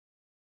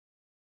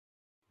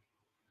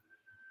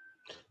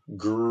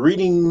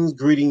Greetings,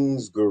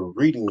 greetings,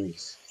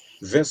 greetings,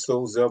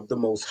 vessels of the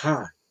Most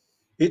High.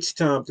 It's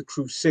time to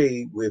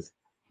crusade with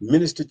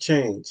Minister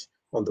Change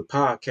on the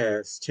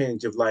podcast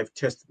Change of Life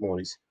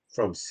Testimonies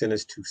from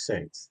Sinners to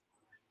Saints.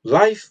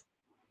 Life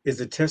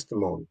is a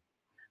testimony.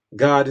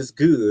 God is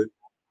good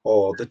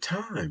all the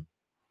time.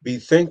 Be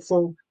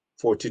thankful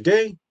for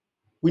today.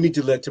 We need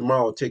to let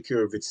tomorrow take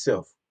care of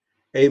itself.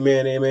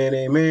 Amen, amen,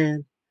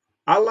 amen.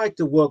 I'd like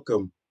to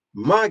welcome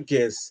my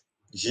guest,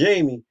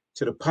 Jamie,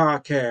 to the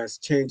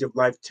podcast Change of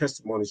Life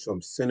Testimonies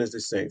from Sinners to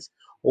Saints.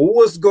 Well,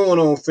 what's going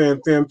on,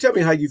 fam? Tell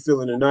me how you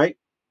feeling tonight.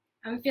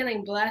 I'm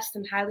feeling blessed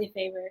and highly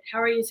favored. How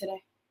are you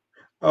today?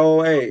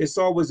 Oh, hey, it's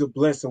always a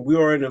blessing. We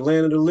are in the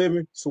land of the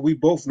living, so we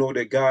both know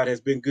that God has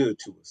been good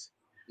to us.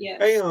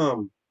 Hey, Yes.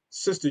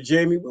 Sister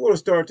Jamie, we want to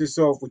start this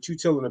off with you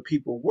telling the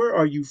people where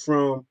are you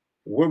from?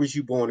 Where was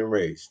you born and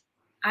raised?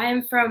 I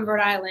am from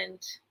Rhode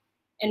Island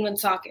in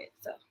Woonsocket.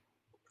 So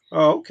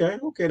Oh,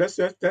 okay. That's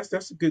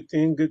a good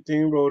thing. Good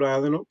thing, Rhode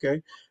Island.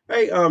 Okay.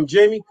 Hey,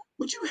 Jamie,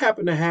 would you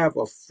happen to have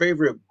a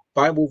favorite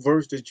Bible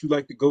verse that you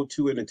like to go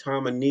to in a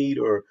time of need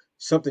or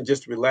something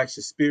just to relax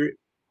your spirit?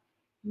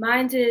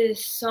 mine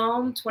is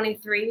Psalm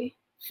 23,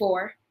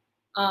 4.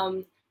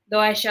 Um, Though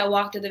I shall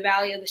walk through the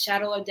valley of the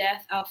shadow of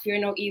death, I'll fear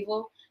no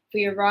evil, for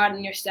your rod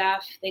and your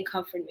staff, they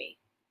comfort me.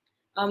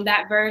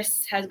 That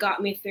verse has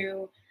got me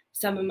through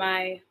some of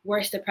my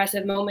worst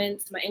depressive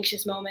moments, my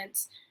anxious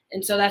moments.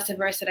 And so that's the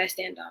verse that I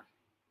stand on.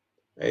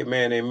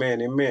 Amen,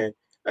 amen, amen.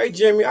 Hey,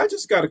 Jamie, I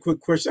just got a quick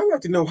question. I'd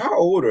like to know how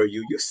old are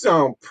you? You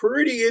sound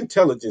pretty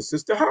intelligent,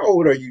 sister. How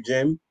old are you,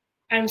 Jamie?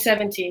 I'm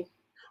 17.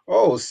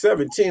 Oh,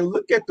 17.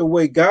 Look at the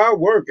way God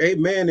work.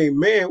 Amen,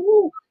 amen.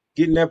 Woo.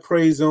 Getting that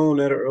praise on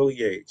at an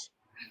early age.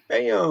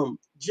 Hey,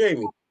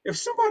 Jamie, if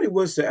somebody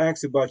was to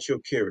ask about your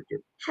character,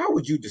 how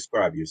would you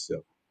describe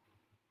yourself?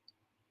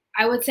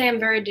 I would say I'm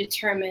very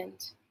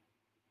determined.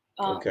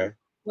 Okay.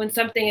 When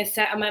something is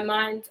set on my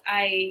mind,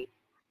 I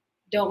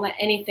don't let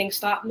anything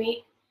stop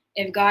me.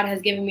 If God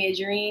has given me a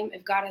dream,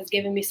 if God has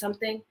given me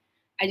something,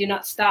 I do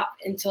not stop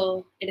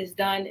until it is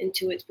done,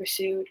 until it's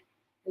pursued.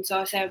 And so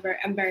I say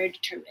I'm very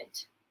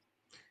determined.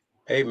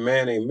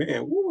 Amen,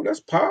 amen. Woo,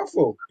 that's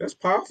powerful. That's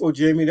powerful,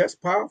 Jamie. That's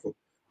powerful.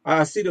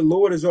 I see the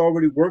Lord is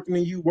already working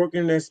in you,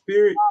 working in that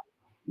spirit.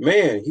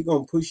 Man, he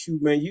gonna push you,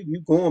 man.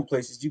 You going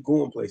places, you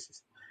going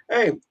places.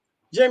 Hey,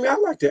 Jamie, I'd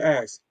like to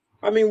ask.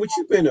 I mean, with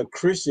you being a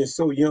Christian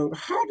so young,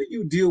 how do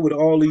you deal with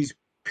all these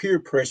peer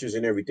pressures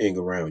and everything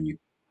around you?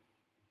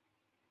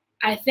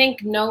 I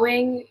think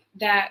knowing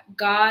that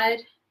God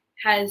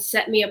has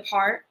set me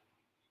apart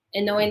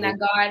and knowing Hmm. that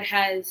God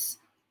has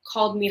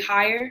called me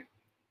higher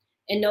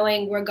and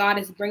knowing where God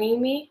is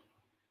bringing me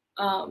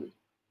um,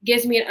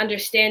 gives me an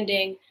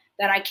understanding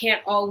that I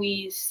can't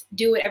always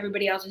do what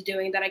everybody else is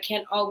doing, that I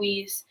can't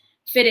always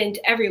fit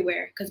into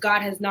everywhere because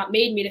God has not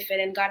made me to fit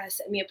in. God has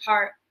set me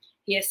apart.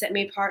 He has set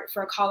me apart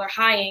for a caller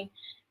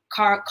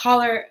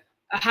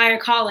a higher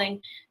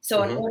calling.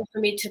 So in Hmm. order for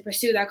me to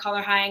pursue that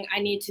caller hiring, I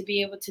need to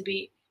be able to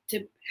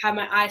have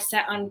my eyes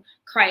set on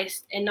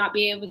Christ and not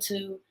be able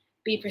to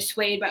be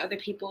persuaded by other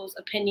people's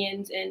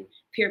opinions and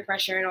peer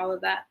pressure and all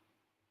of that.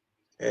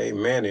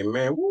 Amen,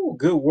 amen. Woo,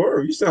 good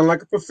word. You sound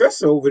like a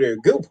professor over there.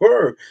 Good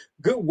word.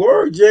 Good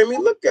word, Jamie.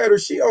 Look at her.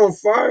 She on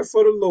fire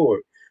for the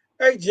Lord.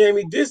 Hey,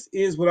 Jamie, this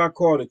is what I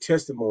call the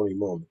testimony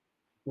moment.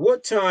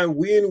 What time,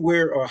 when,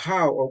 where, or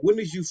how, or when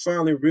did you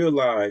finally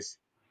realize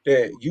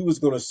that you was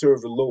going to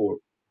serve the Lord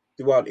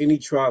throughout any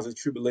trials and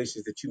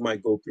tribulations that you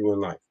might go through in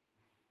life?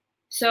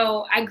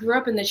 So I grew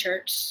up in the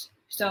church.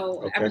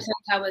 So ever Okay. since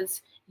I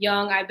was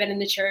young, I've been in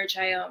the church.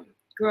 I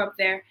grew up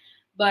there.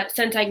 But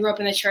since I grew up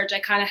in the church, I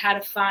kind of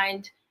had to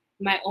find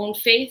my own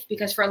faith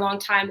because for a long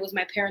time it was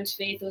my parents'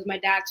 faith, it was my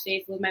dad's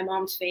faith, it was my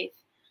mom's faith.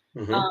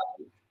 Mm-hmm. Um,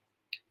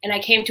 and I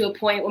came to a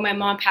point when my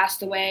mom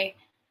passed away.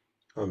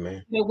 Oh,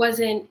 man. It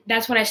wasn't,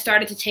 that's when I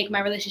started to take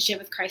my relationship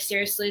with Christ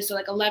seriously. So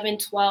like 11,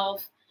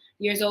 12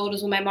 years old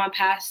was when my mom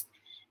passed.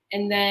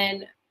 And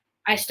then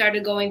I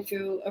started going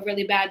through a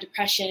really bad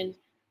depression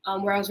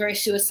where I was very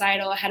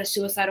suicidal. I had a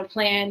suicidal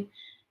plan.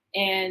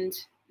 And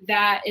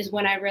that is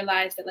when I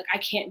realized that like I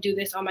can't do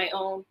this on my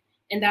own.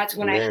 And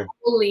Amen.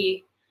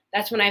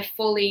 that's when I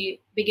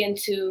fully begin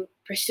to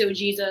pursue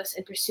Jesus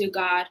and pursue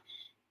God.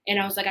 And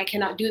I was like, I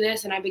cannot do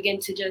this. And I began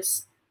to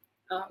just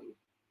um,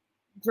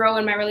 grow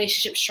in my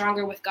relationship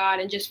stronger with God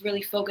and just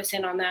really focus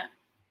in on that.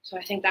 So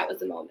I think that was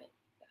the moment.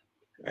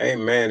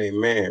 Amen.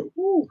 Amen.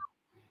 Woo.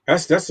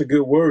 That's a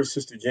good word,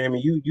 Sister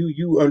Jamie.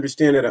 You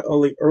understand at an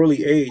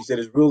early age that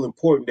it's real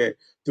important that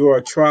through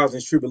our trials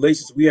and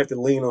tribulations we have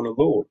to lean on the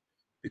Lord,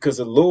 because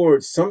the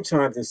Lord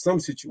sometimes in some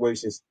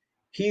situations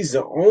He's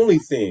the only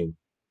thing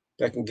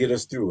that can get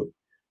us through it.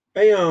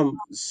 Hey,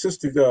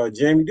 Sister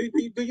Jamie,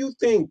 do you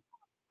think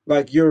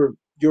like your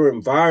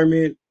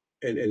environment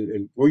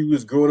and where you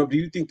was growing up, do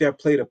you think that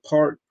played a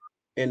part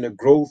in the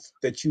growth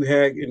that you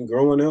had in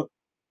growing up?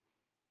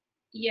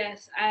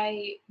 Yes,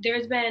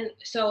 there's been,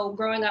 so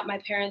growing up, my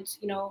parents,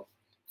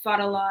 fought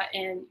a lot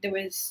and there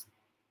was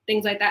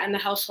things like that in the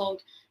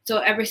household. So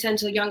ever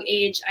since a young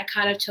age, I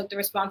kind of took the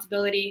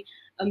responsibility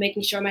of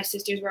making sure my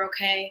sisters were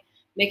okay,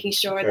 making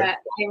sure Okay. that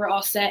they were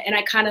all set. And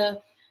I kind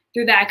of,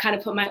 through that, I kind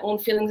of put my own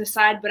feelings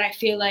aside. But I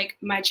feel like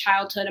my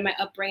childhood and my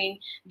upbringing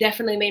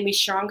definitely made me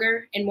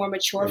stronger and more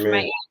mature for my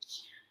Amen.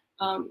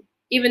 age.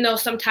 Even though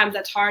sometimes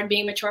that's hard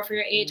being mature for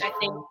your age, I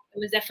think it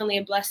was definitely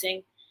a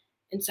blessing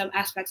in some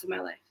aspects of my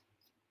life.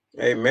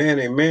 Amen.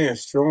 Amen.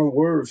 Strong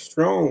words.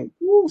 Strong.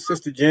 Ooh,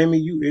 Sister Jamie,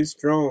 you is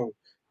strong.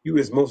 You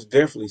is most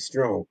definitely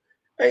strong.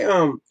 Hey,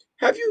 do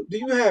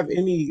you have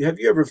any, have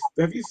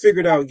you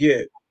figured out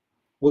yet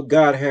what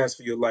God has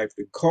for your life,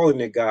 the calling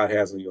that God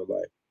has on your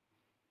life?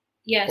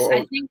 Yes,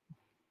 Or,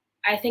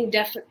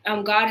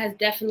 God has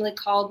definitely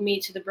called me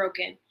to the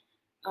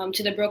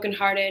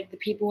brokenhearted, the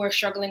people who are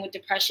struggling with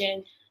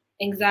depression,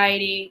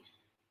 anxiety.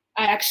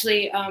 I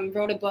actually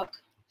wrote a book,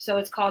 so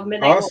it's called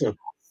Midnight Won't.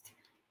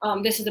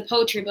 awesome. This is a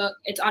poetry book.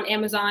 It's on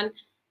Amazon,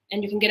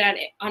 and you can get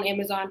it on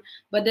Amazon.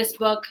 But this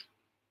book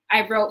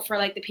I wrote for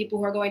like the people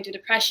who are going through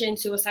depression,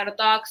 suicidal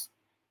thoughts,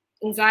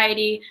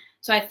 anxiety.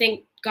 So I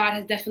think God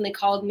has definitely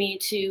called me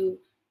to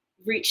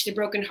reach the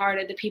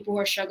brokenhearted, the people who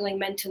are struggling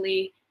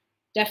mentally,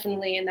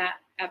 definitely in that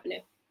avenue.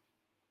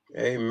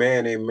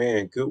 Amen,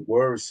 amen. Good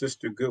word,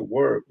 sister. Good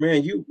word.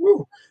 Man,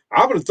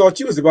 I would have thought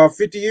you was about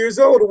 50 years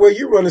old the way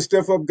you running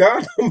stuff up.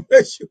 God don't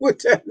bless you with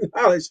that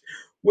knowledge.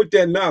 With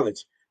that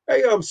knowledge.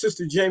 Hey,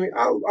 Sister Jamie,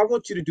 I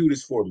want you to do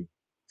this for me.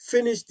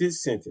 Finish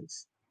this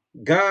sentence.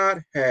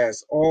 God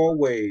has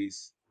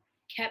always,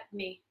 Kept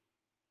me.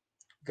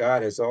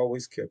 God has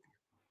always kept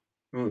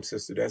you.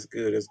 Sister, that's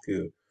good. That's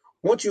good.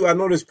 I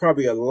know there's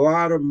probably a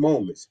lot of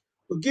moments,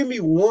 but give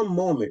me one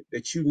moment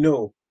that you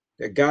know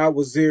that God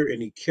was there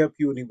and he kept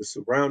you and he was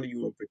surrounding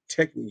you and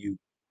protecting you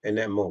in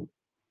that moment.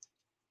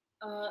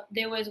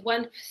 There was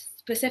one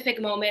specific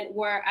moment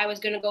where I was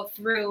going to go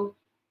through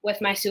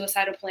with my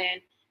suicidal plan.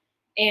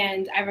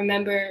 And I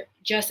remember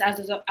just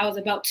as I was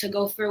about to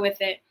go through with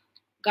it,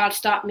 God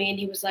stopped me and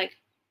he was like,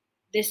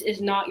 "This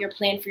is not your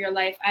plan for your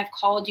life. I've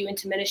called you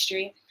into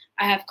ministry.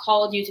 I have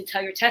called you to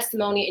tell your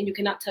testimony, and you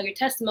cannot tell your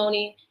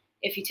testimony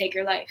if you take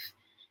your life."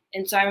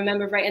 And so I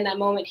remember right in that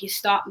moment, he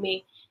stopped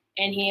me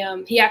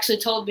and he actually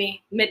told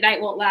me,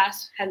 "Midnight won't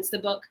last," hence the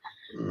book.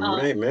 Um,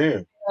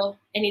 Amen.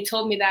 and he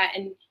told me that,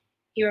 and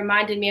he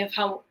reminded me of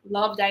how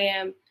loved I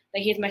am,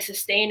 that he's my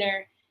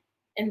sustainer,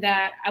 and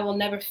that I will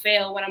never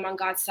fail when I'm on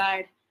God's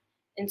side.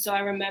 And so I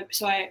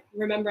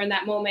remember in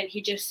that moment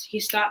he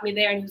stopped me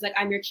there and he was like,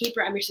 "I'm your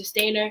keeper, I'm your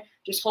sustainer.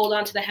 Just hold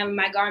on to the hem of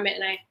my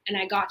garment and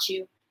I got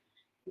you."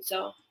 And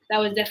so that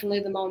was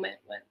definitely the moment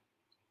when.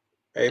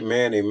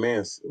 Amen.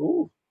 Amen.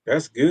 Ooh,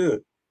 that's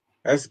good.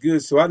 That's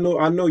good. So I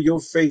know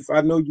your faith.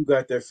 I know you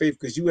got that faith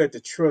because you had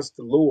to trust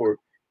the Lord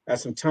at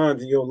some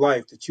times in your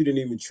life that you didn't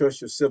even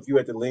trust yourself. You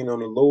had to lean on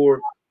the Lord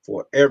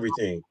for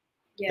everything.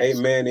 Yes.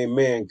 Amen.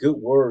 Amen. Good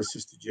word,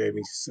 Sister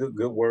Jamie.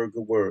 Good word.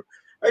 Good word.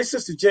 Hey,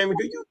 Sister Jamie,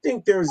 do you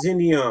think there's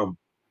any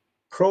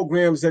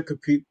programs that could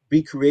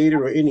be created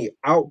or any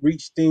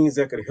outreach things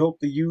that could help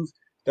the youth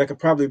that could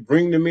probably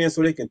bring them in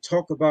so they can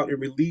talk about and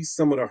release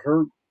some of the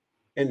hurt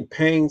and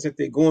pains that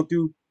they're going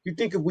through? You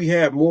think if we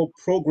had more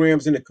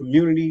programs in the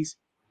communities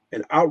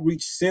and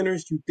outreach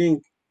centers, you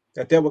think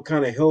that that would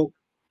kind of help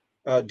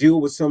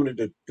deal with some of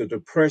the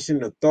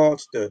depression, the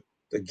thoughts, the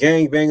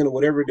gang banging or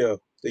whatever the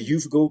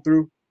youth go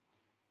through?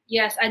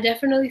 Yes, I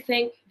definitely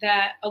think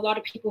that a lot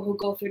of people who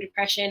go through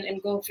depression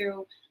and go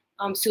through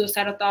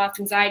suicidal thoughts,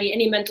 anxiety,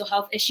 any mental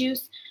health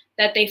issues,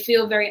 that they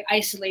feel very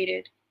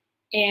isolated,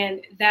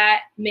 and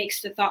that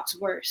makes the thoughts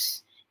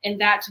worse. And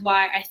that's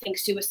why I think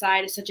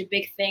suicide is such a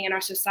big thing in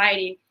our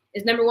society.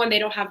 Is number one, they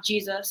don't have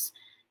Jesus,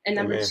 and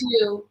number Amen.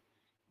 two,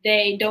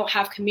 they don't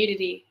have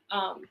community.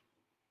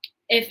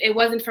 If it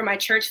wasn't for my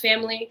church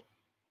family,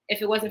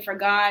 if it wasn't for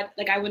God,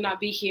 like I would not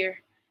be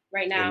here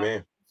right now.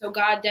 Amen. So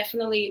God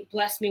definitely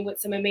blessed me with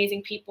some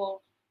amazing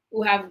people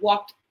who have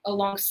walked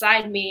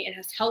alongside me and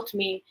has helped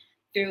me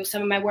through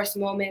some of my worst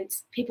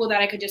moments. People that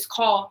I could just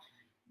call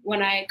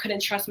when I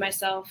couldn't trust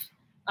myself,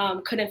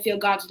 couldn't feel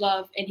God's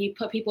love, and He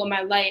put people in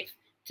my life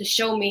to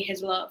show me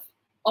His love,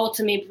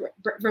 ultimately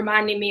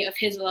reminding me of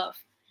His love.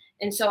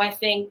 And so I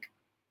think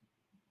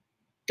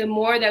the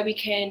more that we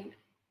can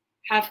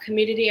have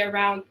community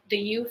around the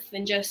youth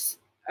and just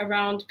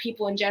around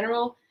people in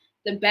general,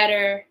 the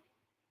better.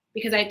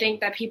 Because I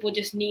think that people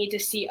just need to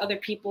see other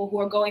people who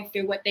are going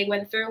through what they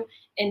went through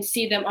and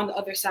see them on the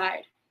other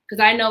side.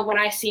 Because I know when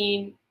I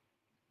seen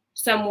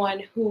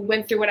someone who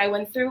went through what I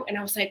went through, and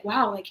I was like,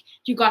 wow, like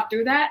you got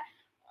through that.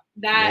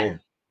 That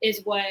Man.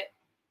 is what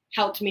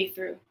helped me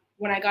through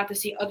when I got to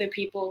see other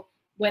people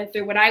went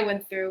through what I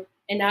went through,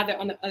 and now they're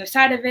on the other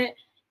side of it.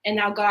 And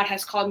now God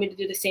has called me to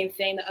do the same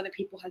thing that other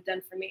people have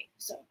done for me.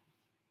 So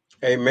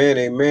Amen,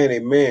 amen,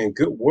 amen.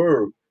 Good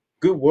word.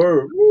 Good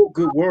word. Woo,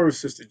 good word,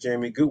 Sister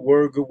Jamie. Good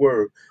word, good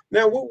word.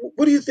 Now,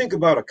 what do you think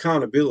about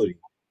accountability?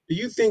 Do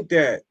you think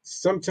that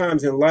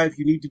sometimes in life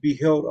you need to be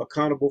held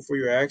accountable for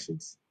your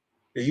actions?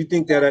 Do you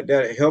think that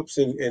it helps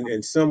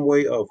in some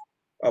way of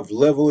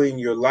leveling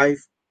your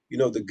life,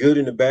 the good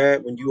and the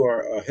bad when you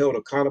are held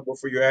accountable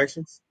for your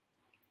actions?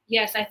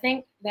 yes, I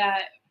think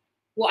that,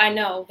 well, I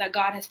know that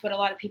God has put a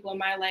lot of people in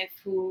my life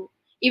who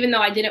even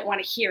though I didn't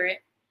want to hear it,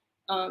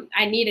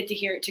 I needed to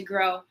hear it to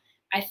grow.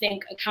 I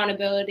think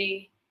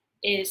accountability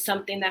is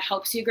something that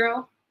helps you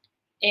grow.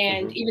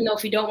 And Hmm. even though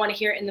if you don't want to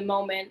hear it in the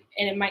moment,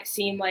 and it might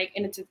seem like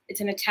and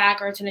it's an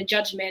attack or it's in a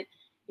judgment,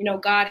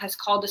 God has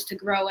called us to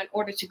grow. In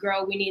order to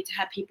grow, we need to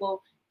have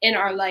people in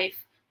our life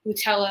who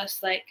tell us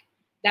like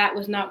that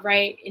was not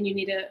right, and you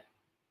need to,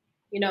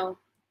 you know,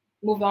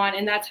 move on.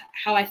 And that's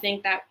how I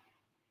think that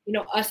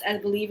us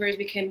as believers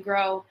we can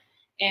grow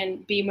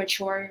and be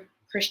mature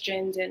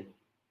Christians and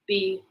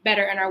be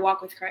better in our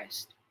walk with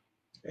Christ.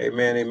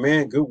 Amen,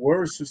 amen. Good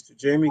word, Sister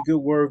Jamie. Good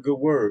word, good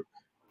word.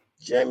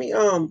 Jamie,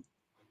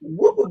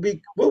 what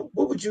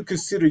would you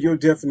consider your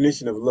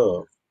definition of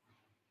love?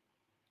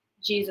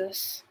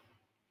 Jesus,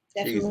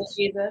 definitely Jesus.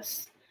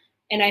 Jesus.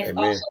 And I Amen.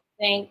 also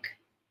think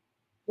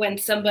when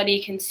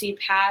somebody can see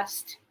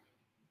past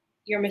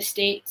your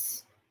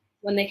mistakes,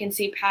 when they can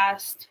see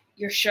past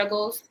your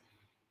struggles,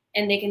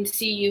 and they can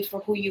see you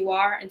for who you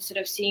are instead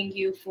of seeing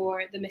you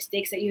for the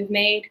mistakes that you've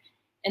made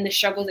and the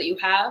struggles that you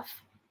have.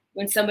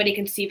 When somebody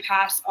can see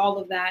past all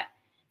of that,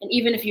 and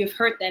even if you've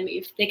hurt them,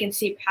 if they can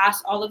see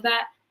past all of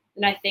that,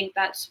 then I think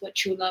that's what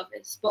true love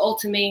is. But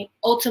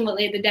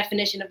ultimately, the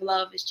definition of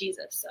love is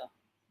Jesus. So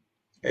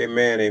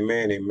Amen,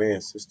 amen,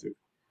 amen, sister.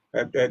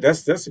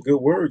 That's a good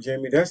word,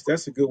 Jamie.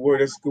 That's a good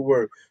word. That's a good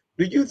word.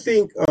 Do you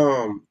think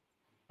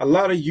a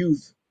lot of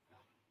youth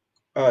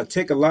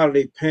take a lot of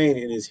their pain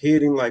and is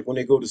hidden, like when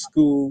they go to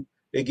school,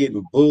 they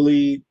getting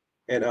bullied,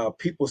 and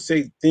people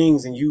say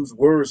things and use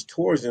words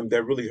towards them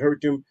that really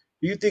hurt them?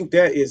 Do you think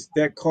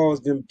that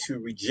caused them to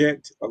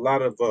reject a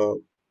lot of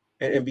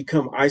and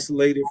become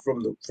isolated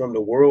from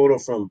the world or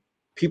from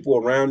people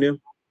around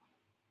them?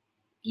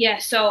 yeah.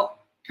 So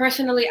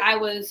personally, I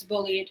was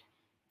bullied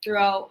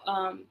throughout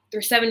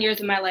through 7 years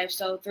of my life.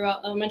 So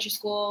throughout elementary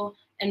school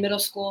and middle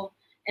school,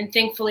 and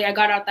thankfully, I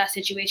got out that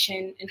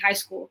situation in high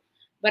school.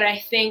 But I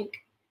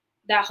think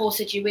that whole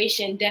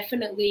situation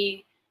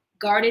definitely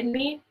guarded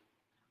me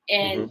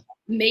and Hmm.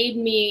 made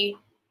me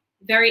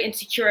very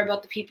insecure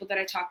about the people that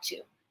I talked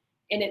to.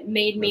 And it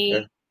made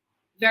Okay. me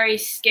very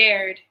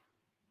scared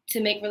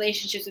to make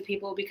relationships with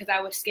people because I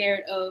was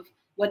scared of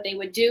what they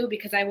would do,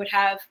 because I would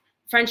have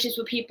friendships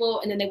with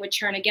people and then they would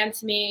turn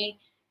against me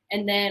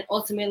and then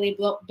ultimately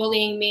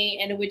bullying me,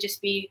 and it would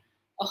just be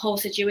a whole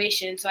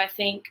situation. So I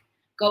think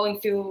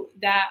going through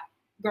that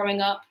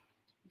growing up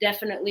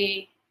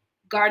definitely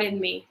guarded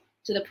me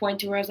to the point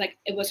to where I was like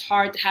it was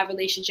hard to have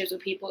relationships with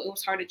people. It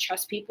was hard to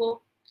trust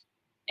people,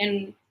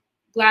 and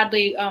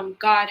gladly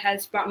God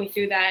has brought me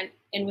through that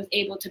and was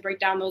able to break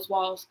down those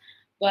walls.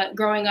 But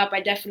growing up,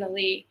 I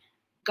definitely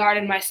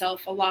guarded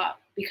myself a lot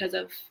because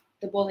of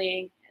the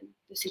bullying and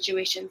the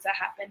situations that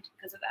happened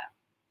because of that.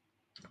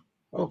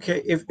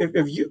 Okay. If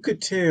you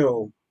could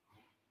tell,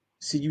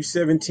 see you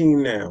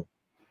 17 now.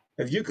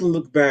 If you can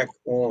look back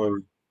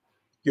on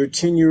your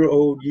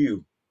 10-year-old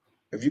you,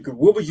 if you could,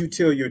 what would you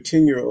tell your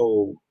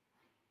 10-year-old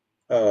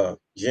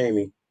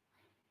Jamie,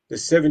 the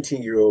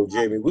 17-year-old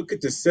Jamie? What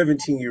could the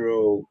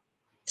 17-year-old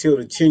tell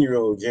the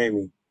 10-year-old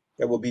Jamie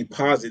that would be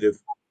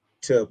positive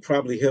to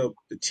probably help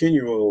the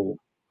 10-year-old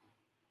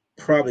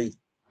probably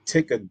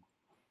take a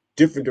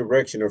different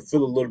direction or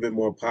feel a little bit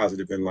more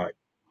positive in life?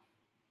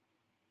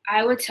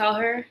 I would tell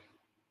her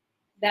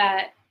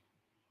that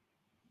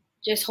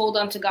just hold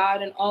on to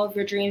God and all of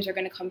your dreams are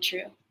going to come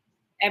true.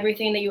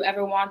 Everything that you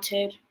ever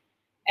wanted,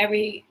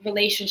 every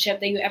relationship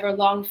that you ever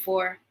longed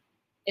for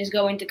is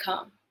going to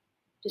come.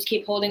 Just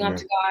keep holding on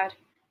to Amen. God,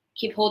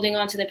 keep holding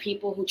on to the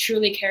people who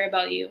truly care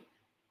about you,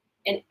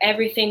 and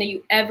everything that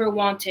you ever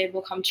wanted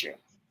will come true.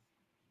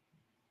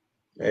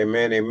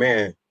 Amen.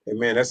 Amen.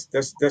 Amen. That's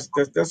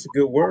a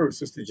good word,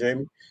 Sister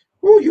Jamie.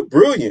 Oh, you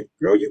brilliant,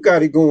 girl. You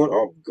got it going.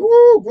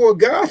 Oh, boy,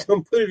 God,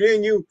 I'm put it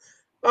in you.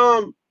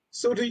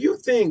 So do you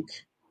think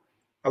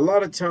a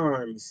lot of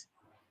times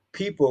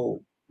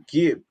people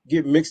get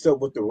mixed up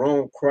with the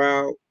wrong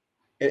crowd,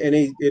 and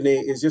they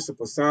it's just a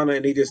persona,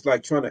 and they just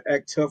like trying to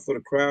act tough for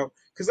the crowd?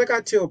 Because like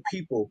I tell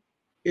people,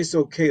 it's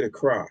okay to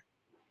cry.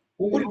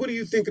 Well, what are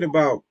you thinking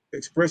about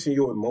expressing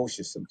your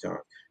emotions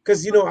sometimes?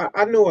 Because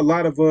I know a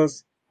lot of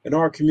us in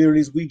our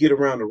communities, we get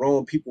around the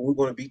wrong people. We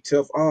want to be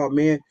tough. Oh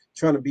man,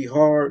 trying to be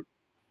hard.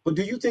 But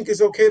do you think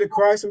it's okay to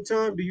cry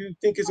sometimes? Do you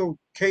think it's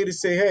okay to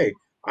say, "Hey,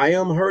 I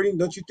am hurting"?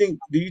 Don't you think?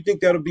 Do you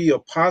think that'll be a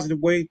positive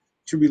way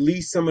to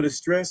release some of the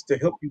stress to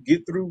help you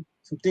get through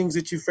some things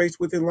that you face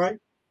with in life?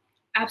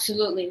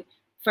 Absolutely.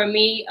 For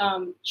me,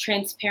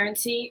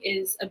 transparency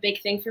is a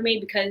big thing for me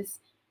because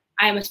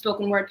I am a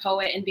spoken word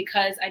poet and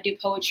because I do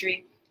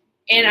poetry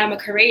and I'm a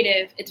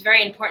creative. It's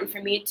very important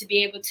for me to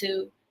be able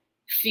to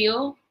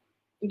feel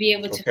be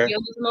able to Okay. feel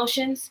those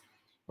emotions.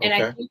 And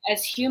I Okay. think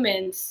as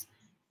humans,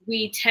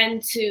 we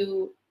tend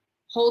to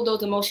hold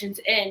those emotions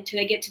in till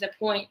they get to the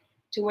point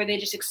to where they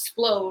just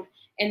explode.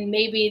 And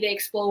maybe they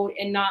explode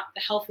in not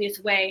the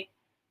healthiest way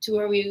to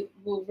where we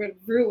will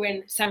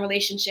ruin some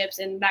relationships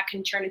and that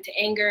can turn into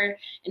anger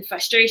and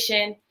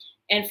frustration.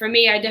 And for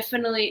me,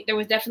 there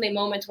was definitely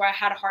moments where I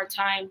had a hard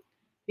time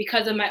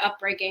because of my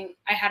upbringing.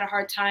 I had a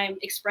hard time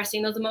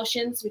expressing those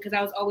emotions because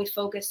I was always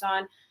focused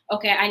on,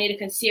 okay, I need to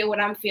conceal what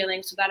I'm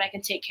feeling so that I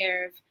can take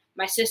care of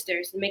my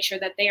sisters and make sure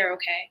that they are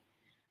okay.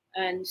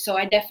 And so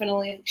I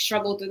definitely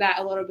struggled through that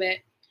a little bit.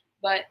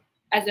 But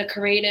as a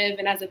creative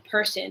and as a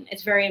person,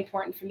 it's very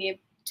important for me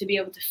to be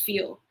able to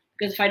feel,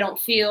 because if I don't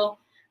feel,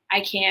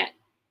 I can't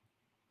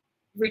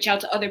reach out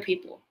to other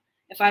people.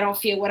 If I don't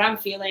feel what I'm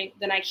feeling,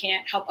 then I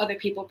can't help other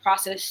people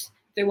process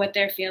through what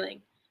they're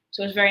feeling.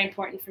 So it's very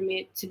important for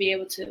me to be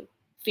able to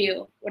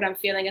feel what I'm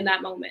feeling in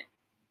that moment.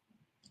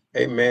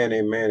 Amen,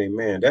 amen,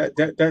 amen.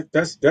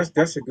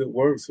 That's a good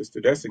word,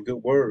 sister. That's a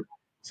good word,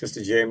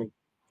 Sister Jamie.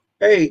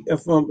 Hey,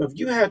 if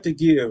you had to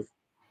give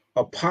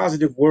a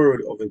positive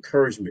word of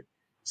encouragement,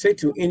 say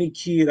to any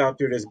kid out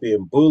there that's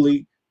being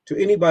bullied, to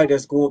anybody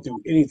that's going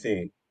through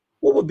anything,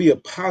 what would be a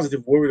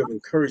positive word of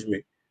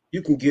encouragement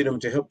you can give them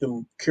to help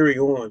them carry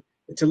on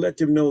and to let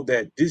them know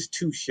that this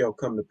too shall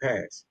come to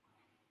pass?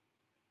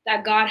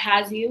 That God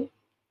has you,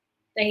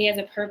 that He has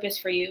a purpose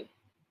for you,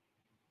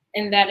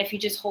 and that if you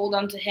just hold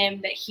on to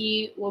Him, that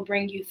He will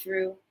bring you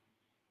through.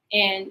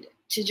 And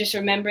to just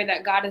remember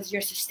that God is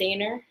your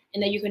sustainer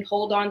and that you can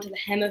hold on to the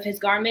hem of His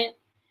garment.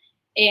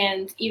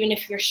 And even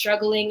if you're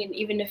struggling and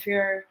even if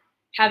you're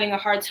having a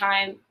hard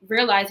time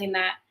realizing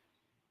that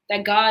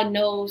God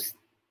knows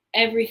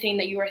everything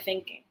that you are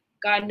thinking.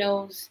 God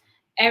knows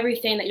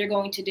everything that you're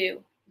going to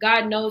do.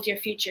 God knows your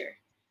future.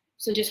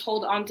 So just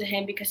hold on to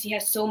Him because He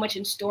has so much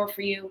in store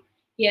for you.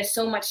 He has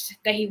so much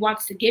that He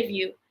wants to give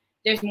you.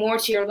 There's more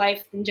to your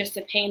life than just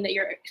the pain that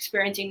you're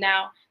experiencing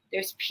now.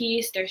 There's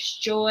peace, there's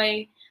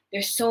joy,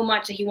 there's so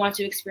much that He wants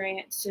to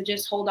experience. So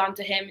just hold on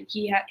to Him, and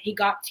He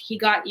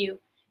got you,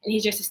 and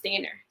He's your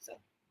sustainer. So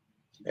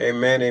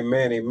Amen,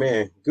 amen,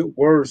 amen. Good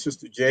word,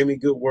 Sister Jamie.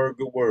 Good word,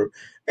 good word.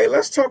 Hey,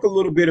 let's talk a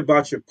little bit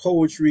about your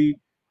poetry,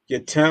 your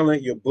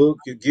talent, your book,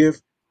 your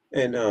gift,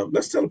 and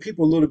let's tell the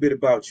people a little bit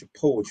about your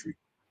poetry.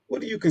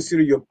 What do you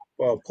consider your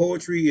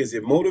poetry? Is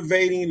it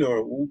motivating,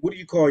 or what do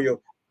you call your?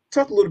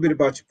 Talk a little bit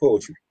about your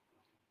poetry.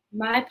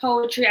 my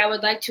poetry, I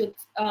would like to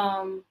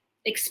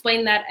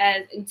explain that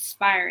as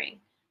inspiring.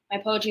 My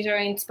poetry is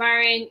very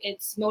inspiring.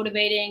 It's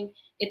motivating.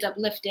 It's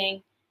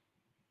uplifting.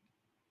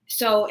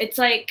 So it's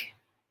like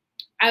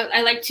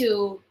I like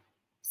to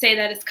say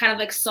that it's kind of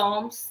like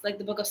Psalms, like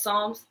the book of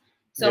Psalms.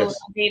 So Yes.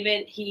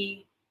 David,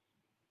 he's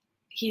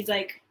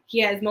like he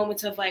has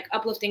moments of like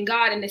uplifting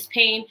God in his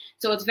pain.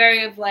 So it's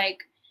very of like,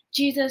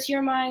 Jesus,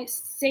 you're my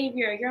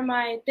savior, you're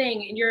my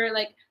thing, and you're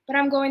like, but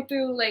I'm going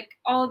through like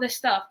all of this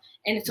stuff,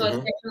 and so it's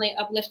Hmm. definitely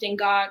uplifting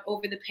God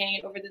over the pain,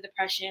 over the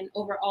depression,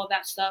 over all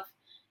that stuff.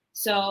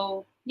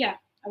 So yeah,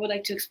 I would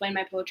like to explain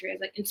my poetry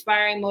as like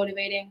inspiring,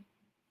 motivating.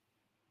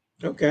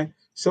 Okay.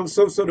 So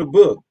the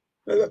book.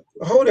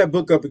 Hold that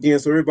book up again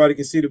so everybody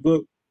can see the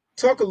book.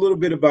 Talk a little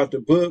bit about the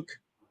book,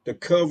 the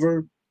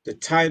cover, the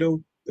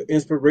title, the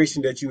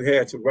inspiration that you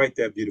had to write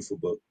that beautiful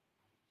book.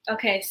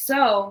 Okay,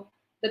 so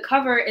the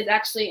cover is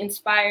actually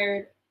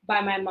inspired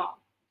by my mom.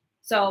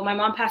 So my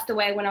mom passed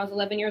away when I was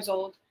 11 years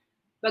old.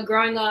 But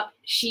growing up,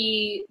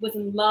 she was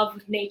in love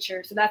with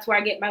nature. So that's where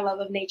I get my love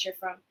of nature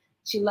from.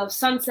 She loved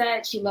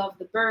sunset, she loved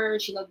the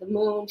birds, she loved the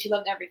moon, she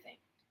loved everything.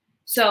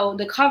 So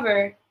the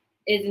cover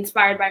is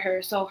inspired by her.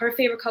 So her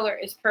favorite color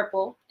is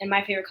purple, and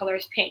my favorite color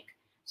is pink.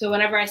 So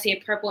whenever I see a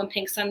purple and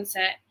pink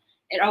sunset,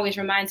 it always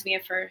reminds me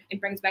of her.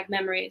 It brings back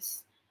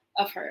memories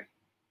of her.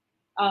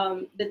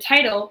 The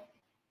title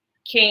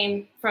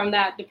came from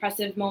that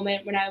depressive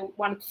moment when I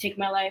wanted to take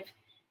my life,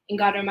 and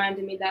God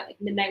reminded me that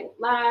like midnight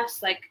won't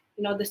last, like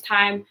this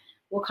time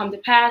will come to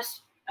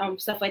pass,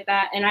 stuff like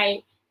that. And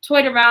I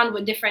toyed around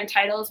with different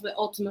titles, but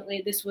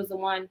ultimately this was the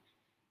one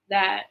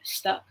that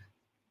stuck.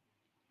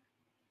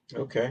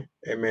 Okay.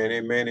 Amen.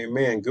 Amen.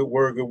 Amen. Good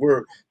word. Good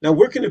word. Now,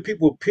 where can the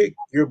people pick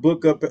your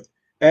book up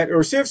at,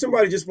 or say if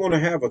somebody just want to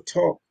have a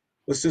talk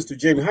with Sister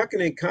Jamie, how can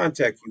they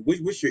contact you?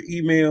 What's your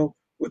email?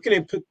 Where can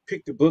they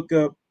pick the book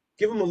up?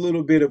 Give them a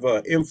little bit of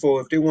info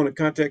if they want to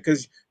contact,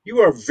 because you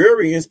are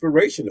very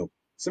inspirational.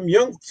 Some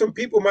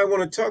people might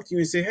want to talk to you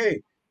and say,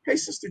 hey,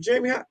 Sister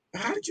Jamie,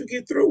 how did you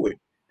get through it?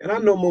 And I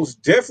know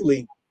most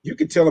definitely you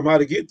can tell them how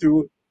to get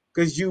through it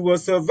because you a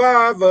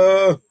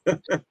survivor.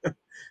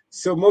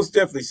 So most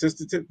definitely,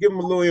 sister, give them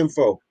a little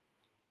info.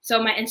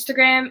 So my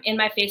Instagram and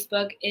my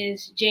Facebook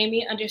is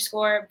Jamie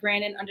underscore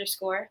Brannon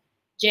underscore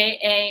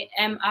JAMIE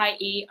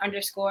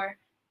underscore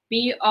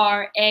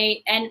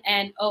BRANNON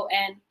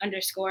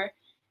underscore.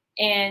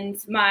 And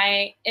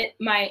my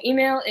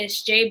email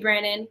is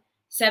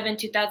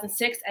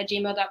jbrannon72006 at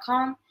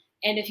gmail.com.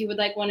 And if you would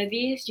like one of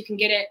these, you can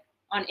get it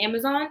on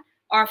Amazon,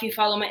 or if you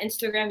follow my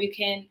Instagram, you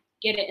can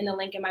get it in the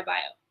link in my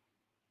bio.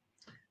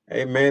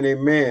 Amen,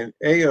 amen.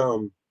 Hey,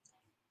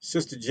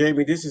 Sister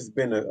Jamie, this has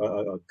been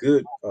a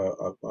good,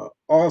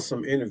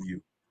 awesome interview.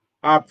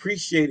 I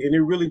appreciate it, and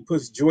it really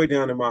puts joy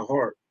down in my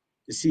heart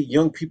to see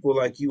young people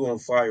like you on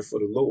fire for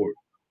the Lord.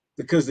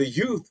 Because the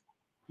youth,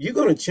 you're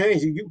going to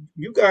change it.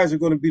 You guys are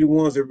going to be the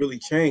ones that really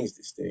change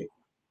this thing.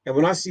 And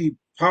when I see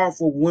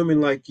powerful women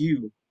like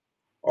you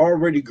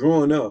already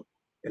growing up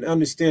and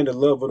understand the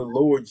love of the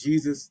Lord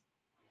Jesus,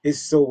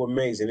 it's so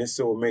amazing. It's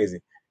so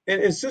amazing.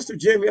 And Sister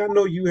Jamie, I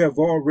know you have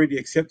already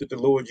accepted the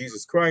Lord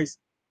Jesus Christ.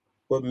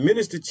 But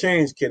Minister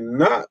Change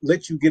cannot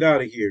let you get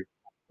out of here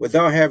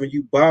without having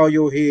you bow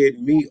your head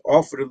and me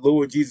offer the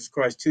Lord Jesus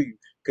Christ to you,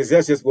 because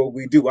that's just what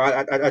we do.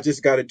 I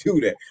just got to do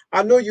that.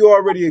 I know you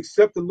already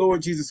accept the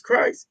Lord Jesus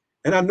Christ,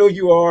 and I know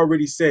you are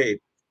already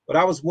saved. But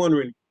I was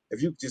wondering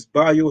if you could just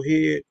bow your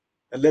head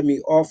and let me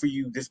offer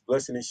you this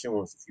blessing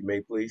assurance, if you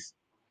may, please.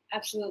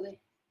 Absolutely.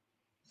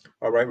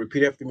 All right,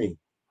 repeat after me.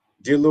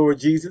 Dear Lord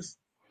Jesus,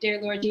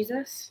 Dear Lord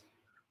Jesus,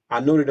 I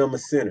know that I'm a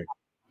sinner.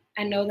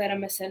 I know that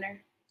I'm a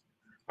sinner.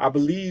 I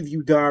believe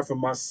you died for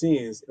my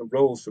sins and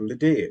rose from the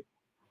dead.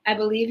 I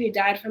believe you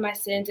died for my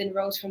sins and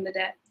rose from the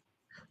dead.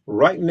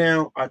 Right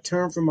now, I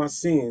turn from my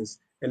sins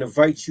and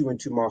invite you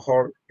into my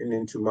heart and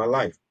into my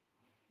life.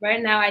 Right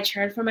now, I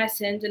turn from my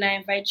sins and I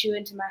invite you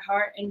into my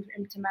heart and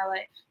into my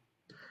life.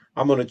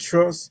 I'm going to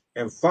trust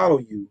and follow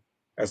you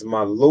as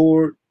my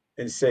Lord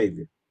and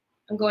Savior.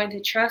 I'm going to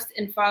trust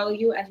and follow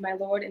you as my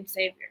Lord and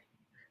Savior.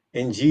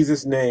 In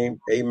Jesus' name,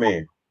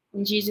 amen.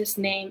 In Jesus'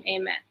 name,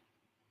 amen.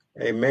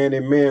 Amen,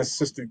 amen,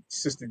 Sister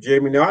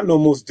Jamie. Now I know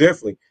most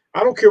definitely. I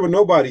don't care what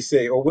nobody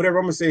say or whatever.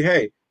 I'm gonna say,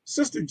 hey,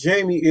 Sister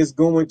Jamie is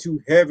going to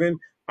heaven.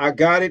 I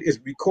got it. It's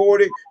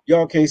recorded.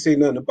 Y'all can't say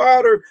nothing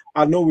about her.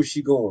 I know where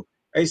she going.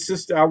 Hey,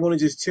 sister, I want to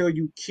just tell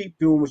you, keep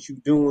doing what you're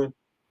doing.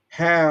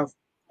 Have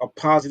a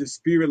positive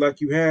spirit like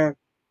you have.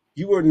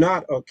 You are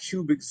not a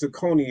cubic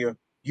zirconia.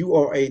 You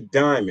are a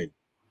diamond.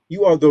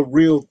 You are the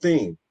real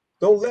thing.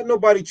 Don't let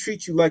nobody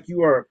treat you like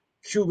you are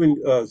Cuban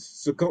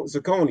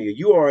zirconia.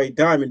 You are a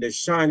diamond that's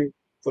shining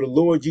for the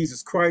Lord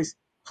Jesus Christ.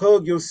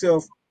 Hug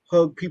yourself,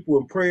 hug people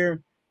in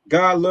prayer.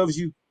 God loves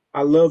you.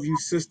 I love you,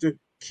 sister.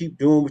 Keep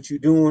doing what you're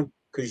doing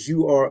because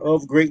you are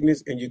of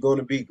greatness and you're going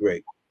to be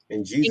great.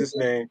 In Thank Jesus'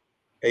 you. name,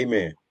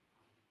 amen.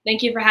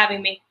 Thank you for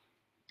having me.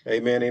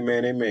 Amen,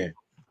 amen, amen.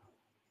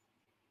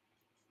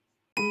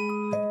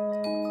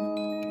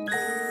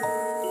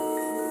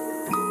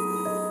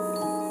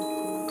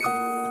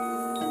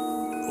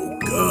 Oh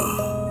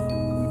God,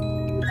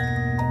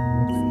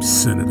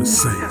 Center the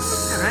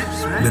Saints,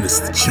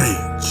 Minister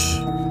Change.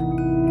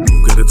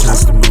 You got a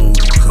testimony,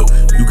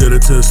 you got a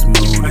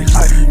testimony,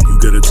 you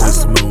got a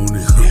testimony,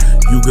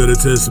 you got a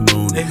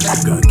testimony.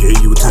 God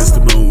gave you a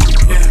testimony.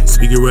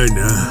 Speak it right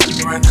now.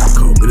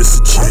 Call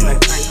Minister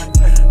Change.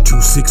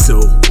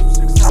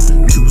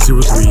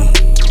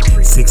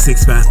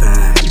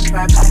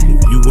 260-203-6655.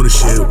 If you want to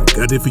share what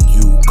God did for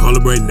you, call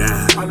him right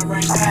now.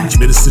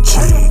 Minister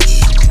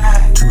Change.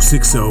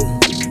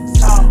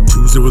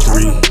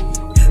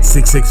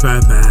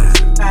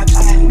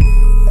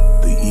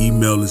 260-203-6655. The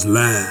email is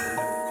live.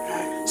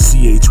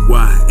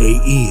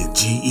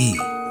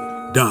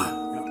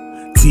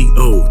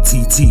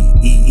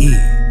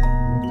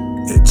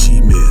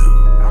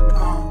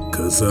 CHYANGE.TOTTEE@gmail.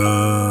 Cause you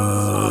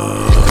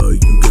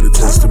got a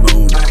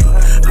testimony,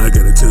 I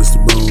got a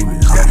testimony,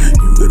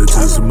 you got a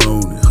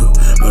testimony,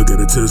 I got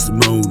a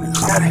testimony.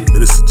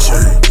 Minister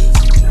Change.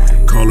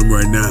 Call him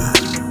right now.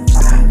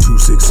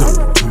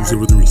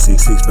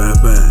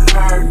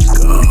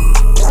 260-203-6655.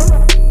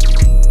 God.